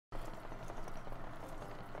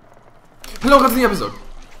Hello, welcome to the episode.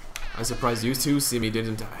 I surprised you too, Simi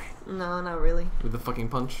didn't I? No, not really. With the fucking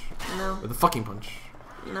punch? No. With the fucking punch?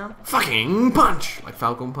 No. Fucking punch! Like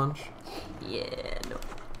Falcon Punch? Yeah, no.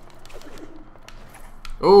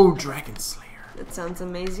 Oh, Dragon Slayer. That sounds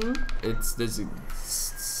amazing. I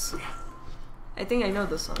think I know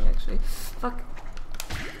the song actually. Fuck.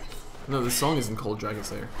 No, the song isn't called Dragon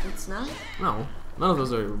Slayer. It's not? No. None of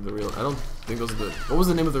those are the real. I don't think those are the. What was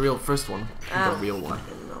the name of the real first one? The real one.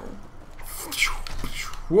 No.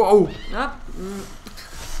 Whoa! Nope.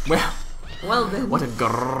 Well then. What a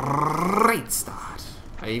great start.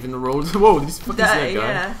 I even rolled. Whoa, did you fucking see that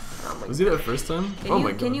guy? Yeah. Oh my was he there the first time? Can oh you,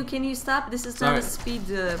 my god. Can you stop? This is not a speed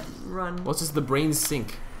run. What's just the brain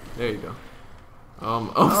sink? There you go.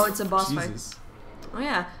 Oh, it's a boss Jesus. fight. Oh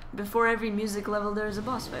yeah. Before every music level, there's a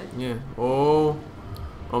boss fight. Yeah. Oh.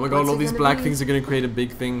 Oh my god! All these black things are gonna create a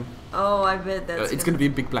big thing. Oh, I bet that's. It's gonna be a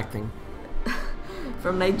big black thing.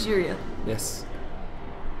 From Nigeria. Yes.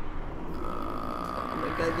 Oh my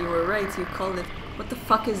god, you were right. You called it. What the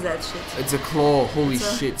fuck is that shit? It's a claw. Holy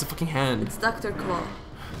shit! It's a fucking hand. It's Dr. Claw.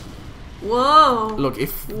 Whoa! Look,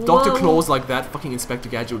 if Dr. Claw's like that, fucking Inspector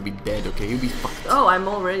Gadget would be dead. Okay, you'd be fucked. Oh, I'm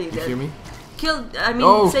already dead. You hear me? Killed. I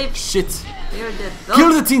mean, save. Shit! You're dead.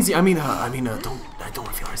 Kill the teensy. I don't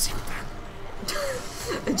want to feel receive that.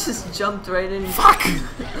 I just jumped right in. Fuck!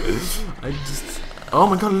 I just. Oh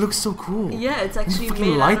my god, it looks so cool. Yeah, it's actually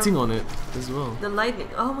fucking made lighting on it as well. The lightning.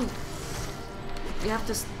 Oh my. You have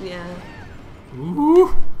to. Yeah.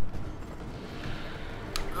 Ooh.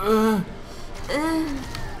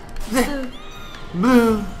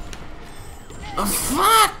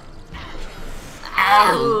 Fuck!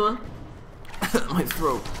 Ow! My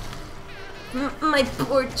throat. My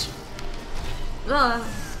porch. Yeah.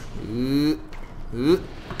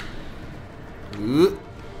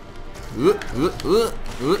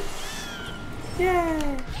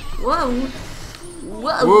 Whoa.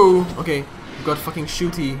 Whoa. Whoa. Okay. You got fucking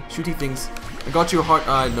shooty things. I got your heart.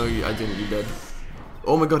 No, I didn't. You're dead.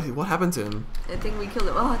 Oh my god, what happened to him? I think we killed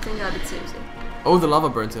him. Oh, thank god it saves him. Oh, the lava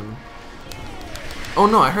burnt him. Oh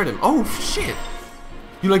no, I heard him. Oh shit.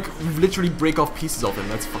 You like literally break off pieces of him.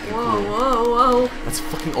 That's fucking cool. Whoa. That's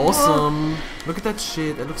fucking awesome. Whoa. Look at that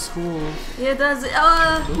shit. That looks cool. Yeah, it does.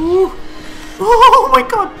 Ooh. Oh my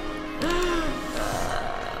god.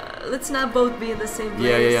 Let's not both be in the same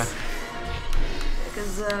place. Yeah.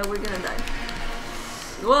 Because we're gonna die.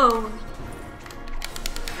 Whoa.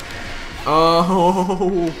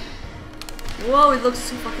 Oh. Whoa, it looks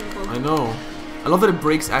so fucking cool. I know. I love that it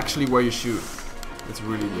breaks actually where you shoot. That's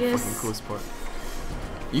really the fucking coolest part.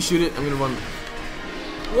 You shoot it, I'm gonna run.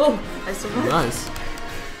 Whoa, I survived. Nice.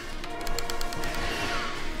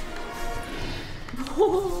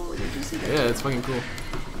 Oh, did you see that? Yeah, it's fucking cool.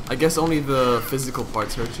 I guess only the physical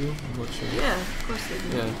parts hurt you. I'm not sure. Yeah, of course they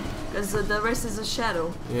do. Yeah. Because the rest is a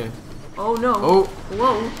shadow. Yeah. Oh no. Oh.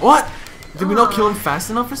 Whoa. What? Did we not kill him fast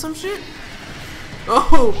enough or some shit?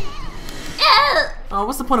 Oh. Oh,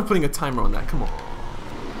 what's the point of putting a timer on that? Come on.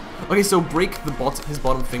 Okay, so break his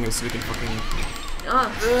bottom finger so we can fucking.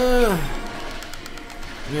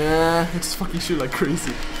 Yeah, I just fucking shoot like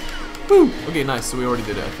crazy. Woo. Okay, nice. So we already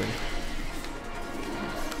did it, I think.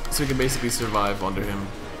 So we can basically survive under him.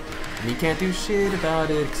 And he can't do shit about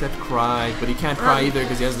it except cry. But he can't cry either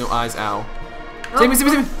because he has no eyes. Ow. Save me, save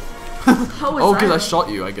me, save me! Oh, because I shot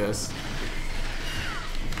you, I guess.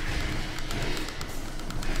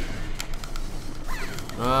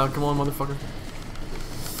 Come on, motherfucker.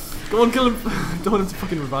 Come on, kill him. Don't want him to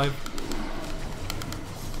fucking revive.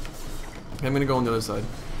 Okay, I'm gonna go on the other side.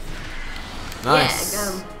 Nice. Yeah, I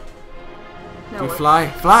got him. No, we fly.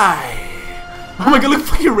 Fly! Oh my god, look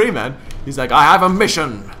fucking Rayman. He's like, I have a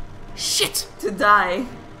mission. Shit. To die.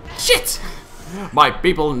 Shit. My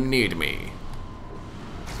people need me.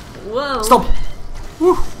 Whoa. Stop.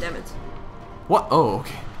 Woo. Damn it. What? Oh,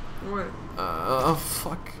 okay. Where?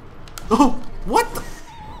 Fuck. Oh, what the?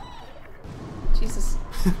 Jesus.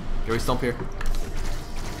 Can we stomp here?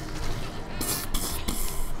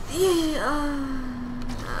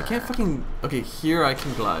 I can't fucking. Okay, here I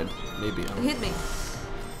can glide. Maybe. Hit me.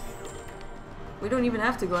 We don't even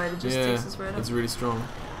have to glide. It just takes us right up. It's really strong.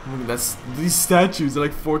 That's these statues are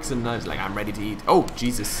like forks and knives. Like I'm ready to eat. Oh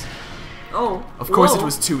Jesus. Oh. Of course it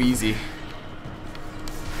was too easy.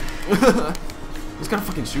 Just gotta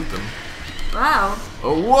fucking shoot them. Wow.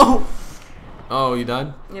 Oh whoa. Oh, you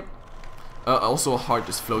died? Yep. Also a heart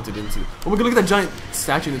just floated into. Oh my god, look at that giant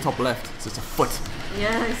statue in the top left. It's just a foot.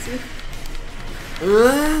 Yeah, I see.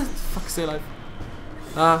 Fuck, stay alive.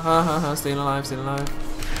 Staying alive, staying alive.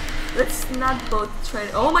 Let's not both try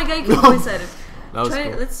to. Oh my god, you can go inside it. That was Try,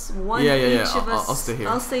 cool. let's one Yeah, each of us. I'll stay here.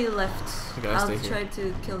 I'll stay left. Okay, I'll stay here. try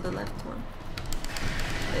to kill the left one.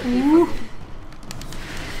 Ooh.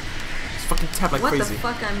 Just fucking tap like what crazy. the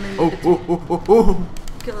fuck? I'm in Oh, between. oh.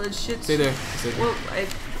 Kill that shit. Stay there. Stay there. Whoa,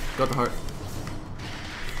 Got the heart.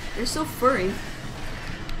 you're so furry.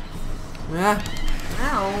 Yeah.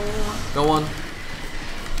 Ow. Go on.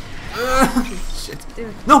 Shit.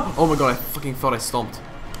 Dude. No! Oh my god, I fucking thought I stomped.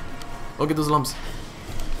 Look at those lumps.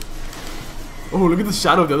 Oh, look at the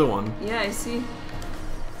shadow of the other one. Yeah, I see.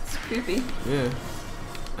 It's creepy. Yeah.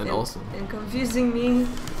 And awesome. And confusing me.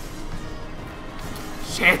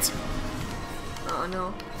 Shit! Oh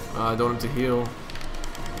no. I don't want him to heal.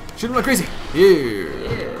 Shoot him like crazy!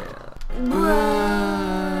 Yeah!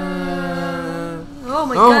 Oh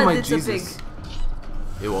my god, it's Jesus. a pig.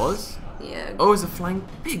 It was? Yeah. Oh, it's a flying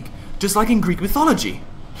pig. Just like in Greek mythology.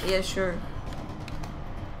 Yeah, sure.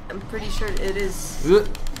 I'm pretty sure it is.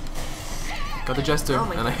 Got the jester, Oh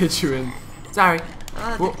my and I God. hit you in. Sorry.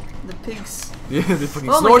 Ah, Whoa. the pigs. Yeah, they fucking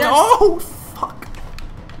Oh my snored. God. Oh, fuck.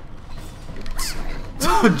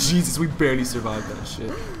 Oh, Jesus, we barely survived that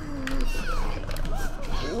shit.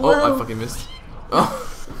 Whoa. Oh, I fucking missed. Oh,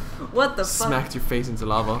 What the fuck? smacked your face into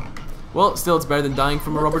lava. Well, still, it's better than dying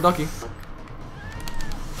from a rubber ducky.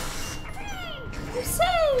 You're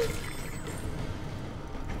safe.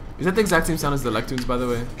 Is that the exact same sound as the Lectoons, by the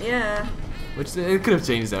way? Yeah. Which, it could have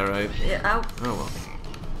changed that, right? Yeah. Ow. Oh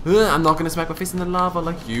well. I'm not gonna smack my face in the lava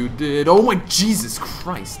like you did. Oh my Jesus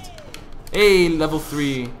Christ. Hey, level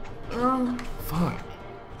 3. Oh. Fuck.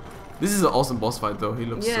 This is an awesome boss fight though. He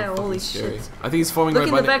looks Yeah, so fucking holy scary. shit. I think he's forming Look right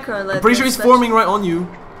in by the background. I'm pretty sure he's forming right on you.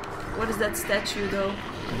 What is that statue though?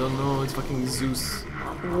 I don't know. It's fucking Zeus.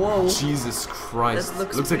 Whoa. Jesus Christ. That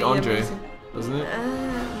looks like pretty Andre, amazing. doesn't it?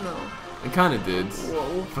 No. It kind of did.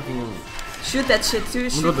 Whoa. Fucking. Shoot that shit too. Oh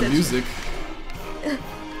Shoot my god, the that music.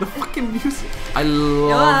 The fucking music. I Shit.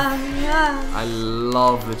 love. Yeah. I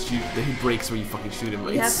love that he breaks where you fucking shoot him. You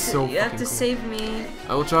It's have so to. You have fucking to cool. save me.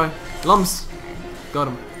 I will try. Lumps. Got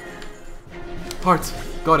him. Heart.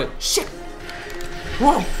 Got it. Shit.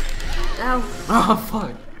 Whoa. Ow. Ah,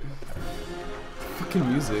 fuck. Fucking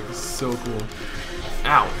music is so cool.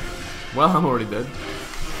 Ow. Well, I'm already dead.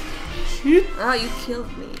 Shit. Oh, you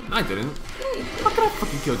killed me. I didn't. Yeah, you How could I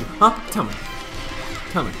fucking kill you? Huh? Tell me.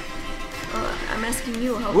 Tell me. I'm asking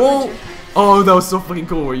you. How Whoa. could you? Oh, that was so fucking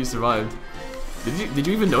cool where you survived. Did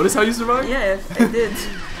you even notice how you survived? Yeah, I did.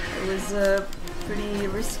 It was pretty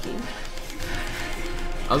risky.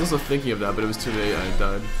 I was also thinking of that, but it was too late. I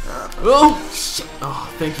died. Oh shit! Oh,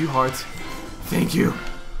 thank you, heart. Thank you.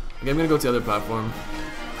 Okay, I'm gonna go to the other platform.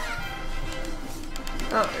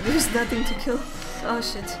 Oh, there's nothing to kill. Oh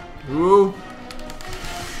shit. Ooh,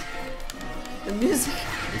 The music.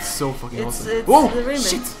 it's so fucking awesome. It's Whoa! the Rayman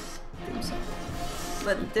Shit! theme song.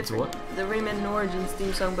 But different. what? The Rayman Origins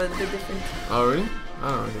theme song, but a bit different. Oh really?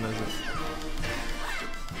 I don't recognize it.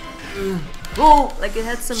 Oh! Like it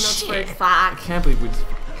had some notes for it. I Fuck. can't believe we.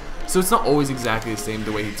 So it's not always exactly the same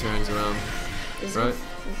the way he turns around, Is right? it?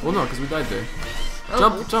 Well, no, because we died there. Oh,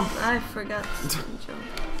 Jump, jump. I forgot to jump.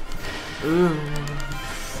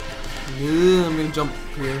 I'm gonna jump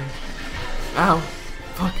here. Ow!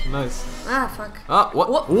 Fuck! Nice. Ah, fuck. Ah! What?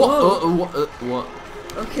 What? What?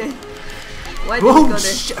 Okay. Why did you Oh go there?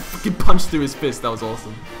 shit! I fucking punched through his fist. That was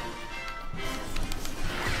awesome.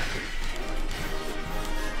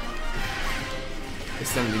 I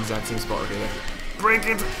stand in the exact same spot. Okay, there. Break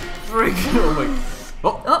it! Break it! Oh my!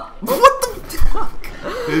 Oh! Oh. What the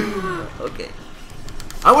fuck? Okay.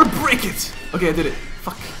 I want to break it! Okay, I did it.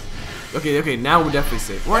 Fuck. Okay, now we're definitely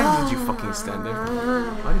safe. Why did you fucking stand there?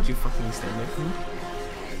 Why did you fucking stand there?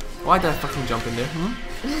 Why did I fucking jump in there?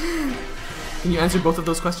 Can you answer both of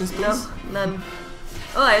those questions, please? No, none.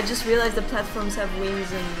 Oh, I just realized the platforms have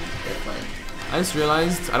wings and they're flying. I just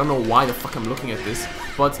realized, I don't know why the fuck I'm looking at this,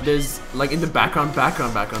 but there's, like, in the background,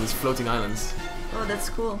 there's floating islands. Oh, that's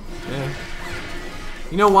cool. Yeah.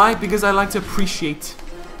 You know why? Because I like to appreciate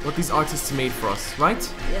what these artists made for us,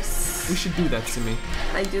 right? Yes. We should do that, Simi.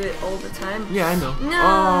 I do it all the time. Yeah, I know.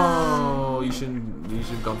 No. Oh, you should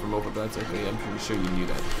have gone from over, but that's okay. I'm pretty sure you knew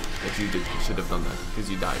that you should have done that because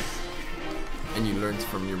you died and you learned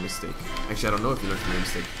from your mistake. Actually, I don't know if you learned from your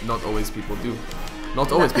mistake. Not always people do.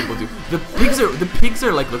 Not always people do. The pigs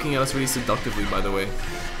are like looking at us really seductively. By the way,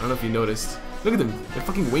 I don't know if you noticed. Look at them. They're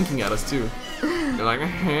fucking winking at us too. They're like,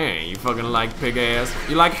 hey, you fucking like pig ass.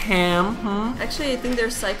 You like ham? Actually, I think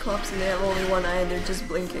they're cyclops and they have only one eye and they're just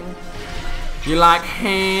blinking. You like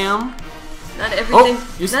ham? Not everything.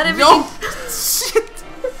 Oh, not everything. No! Shit!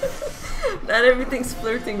 Not everything's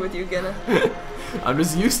flirting with you, Genna. I'm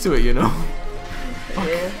just used to it, you know.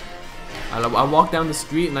 Yeah. I walk down the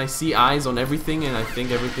street and I see eyes on everything and I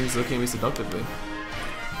think everything's looking at me seductively.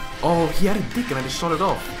 Oh, he had a dick and I just shot it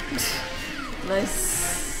off. Nice.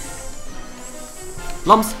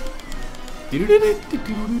 Lumps.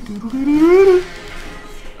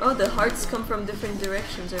 Oh, the hearts come from different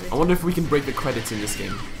directions. I wonder if we can break the credits in this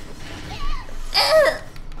game. I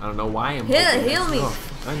don't know why I'm heal me. Oh,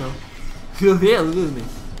 I know. Heal me.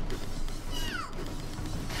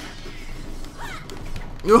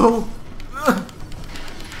 No.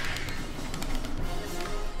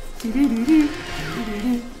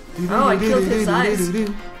 Oh, I killed his eyes.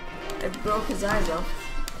 I broke his eyes off.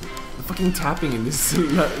 The fucking tapping in this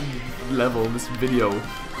level, this video.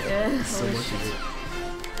 Yeah, So much shit. of it.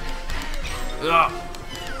 Ugh.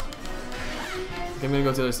 Okay, I'm gonna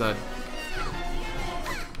go to the other side.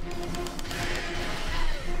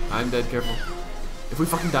 I'm dead, careful. If we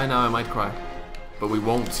fucking die now, I might cry. But we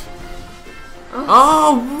won't.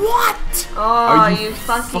 Oh, what? Oh, are you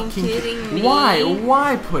fucking kidding me? Why?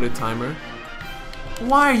 Why put a timer?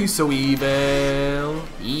 Why are you so evil?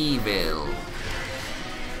 Evil.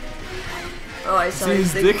 Oh, I saw See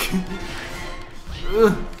his his dick.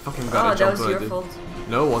 Ugh, fucking gotta Oh, that jump was what I your did. fault.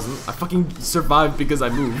 No, it wasn't. I fucking survived because I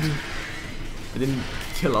moved. I didn't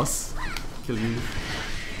kill us. Kill you.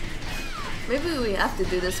 Maybe we have to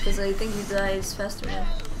do this because I think he dies faster now.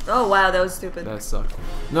 Oh wow, that was stupid. That sucked.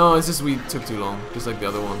 No, it's just we took too long, just like the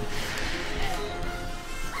other one.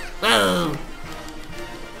 Oh.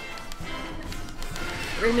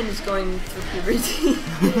 Rayman is going through puberty,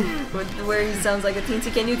 where he sounds like a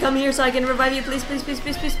teensy. Can you come here so I can revive you, please, please, please,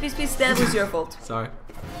 please, please, please, please? That was your fault. Sorry.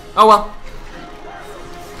 Oh well.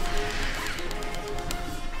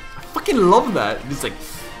 I fucking love that. It's like,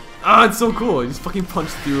 ah, it's so cool. You just fucking punch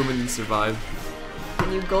through him and you survive.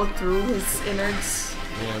 Can you go through his innards?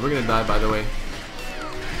 Yeah, we're gonna die, by the way.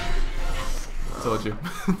 I told you.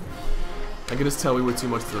 I can just tell we were too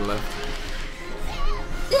much to the left.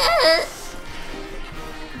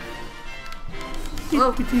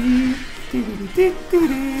 Oh.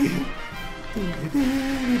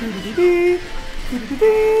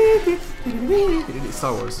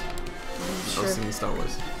 Star Wars. Sure. I was singing Star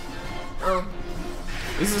Wars. Oh.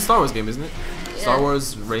 This is a Star Wars game, isn't it? Yeah. Star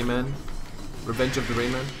Wars, Rayman. Revenge of the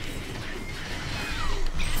Rayman.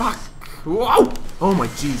 Fuck! Whoa! Oh my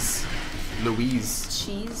jeez. Louise.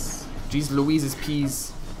 Cheese? Jeez Louise's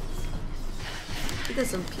peas. He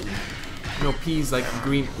doesn't pee. No, peas like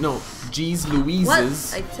green. No, Jeez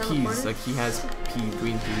Louise's I peas. teleported? Like he has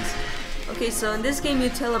green peas. Okay, so in this game you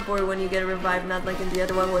teleport when you get revived, not like in the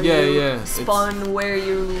other one where Yeah, you yeah, spawn where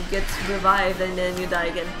you get revived and then you die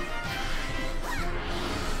again.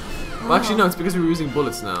 Well, actually, no, it's because we were using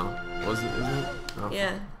bullets now. Isn't it? Oh.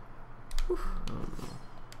 Yeah.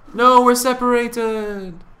 No, we're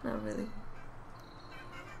separated! Not really.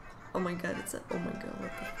 Oh my god, it's a. Oh my god,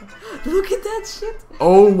 what the fuck? Look at that shit!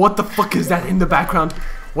 Oh, what the fuck is that in the background?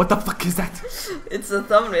 What the fuck is that? It's a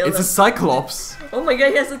thumbnail. It's a Cyclops. Oh my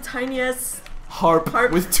god, he has a tiny ass Harp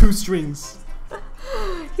with 2 strings.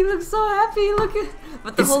 He looks so happy, look at.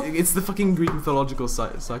 But the whole. It's the fucking Greek mythological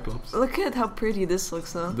Cyclops. Look at how pretty this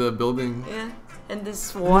looks though. The building. Yeah. And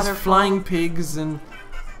this There's waterfall. flying pigs and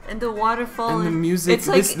the waterfall. and the music. It's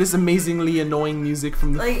like, this amazingly annoying music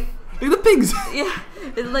from the. like. Look at the pigs! Yeah,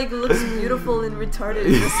 it like looks beautiful and retarded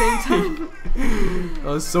at the same time.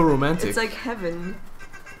 Oh, it's so romantic. It's like heaven.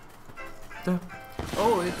 Da.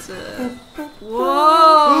 Oh, it's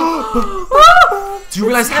whoa! Do you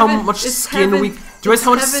realize how much It's skin heaven. we? Do you realize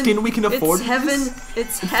how much Heaven. skin we can afford? It's heaven. This?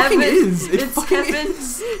 It's It heaven. fucking is. It It's fucking heaven.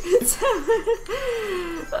 is. It's heaven.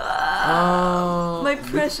 My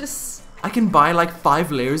precious. I can buy like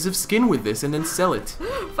 5 layers of skin with this and then sell it.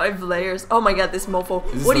 5 layers. Oh my god, this mofo.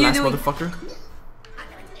 Is this What the are you last doing? motherfucker?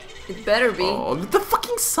 It better be. Oh, the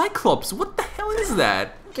fucking Cyclops! What the hell is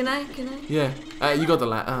that? Can I? Yeah, you got the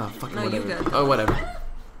fucking No, you whatever. got it. Oh, whatever.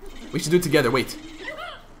 We should do it together. Wait.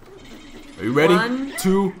 Are you ready? 1,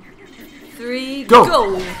 2, 3, go!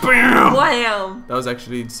 go! Bam! Wham! That was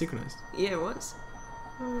actually synchronized. Yeah, it was.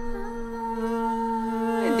 In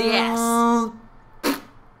the ass.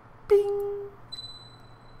 Bing.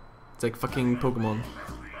 It's like fucking Pokemon.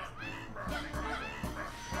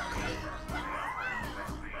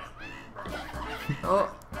 Oh.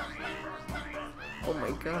 Oh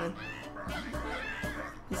my god.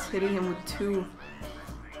 He's hitting him with 2.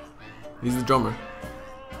 He's the drummer.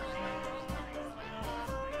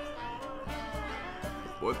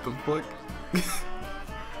 What the fuck?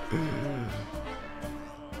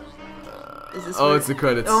 Is this Oh, where- it's the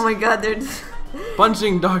credits. Oh my god, they're just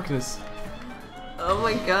Punching Darkness. Oh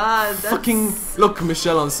my god, that's... Fucking look,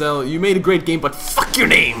 Michel Ancel, you made a great game, but fuck your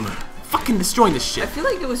name. Fuck fucking destroying this I shit. feel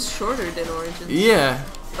like it was shorter than Origins. Yeah.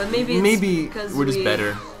 But maybe it's because we're just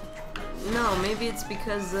better. No, maybe it's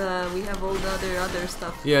because we have all the other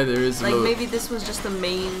stuff. Yeah, there is. Like maybe this was just the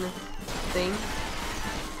main thing.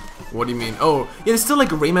 What do you mean? Oh, yeah, there's still like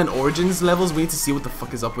Rayman Origins levels. We need to see what the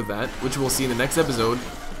fuck is up with that, which we'll see in the next episode.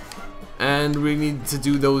 And we need to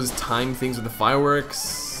do those time things with the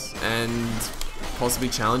fireworks and possibly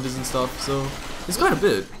challenges and stuff. So it's quite a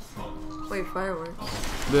bit. Wait, fireworks?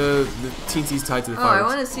 The TNT's tied to the fireworks. Oh,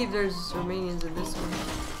 I want to see if there's Romanians in this one.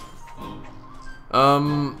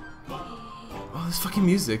 Oh, there's fucking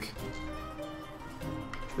music.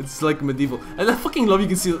 It's like medieval. And I fucking love you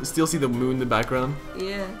can still see the moon in the background.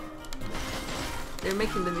 Yeah. They're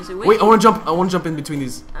making the music. Wait, I want to jump in between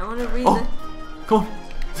these. I want to read Come on.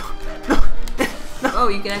 No. Oh,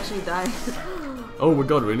 you can actually die. Oh my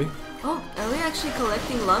god, really? Oh, are we actually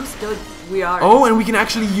collecting lumps? Dude, we are. Oh, and we can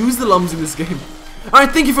actually use the lums in this game.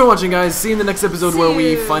 Alright, thank you for watching, guys. See you in the next episode where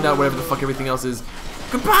we find out whatever the fuck everything else is.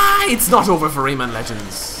 Goodbye! It's not over for Rayman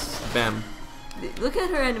Legends. Bam. Look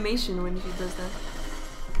at her animation when she does that.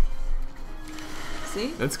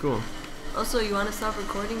 See? That's cool. Also, you want to stop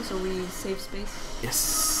recording so we save space?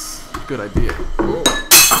 Yes. Good idea. Oh.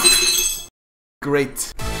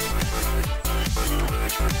 Great.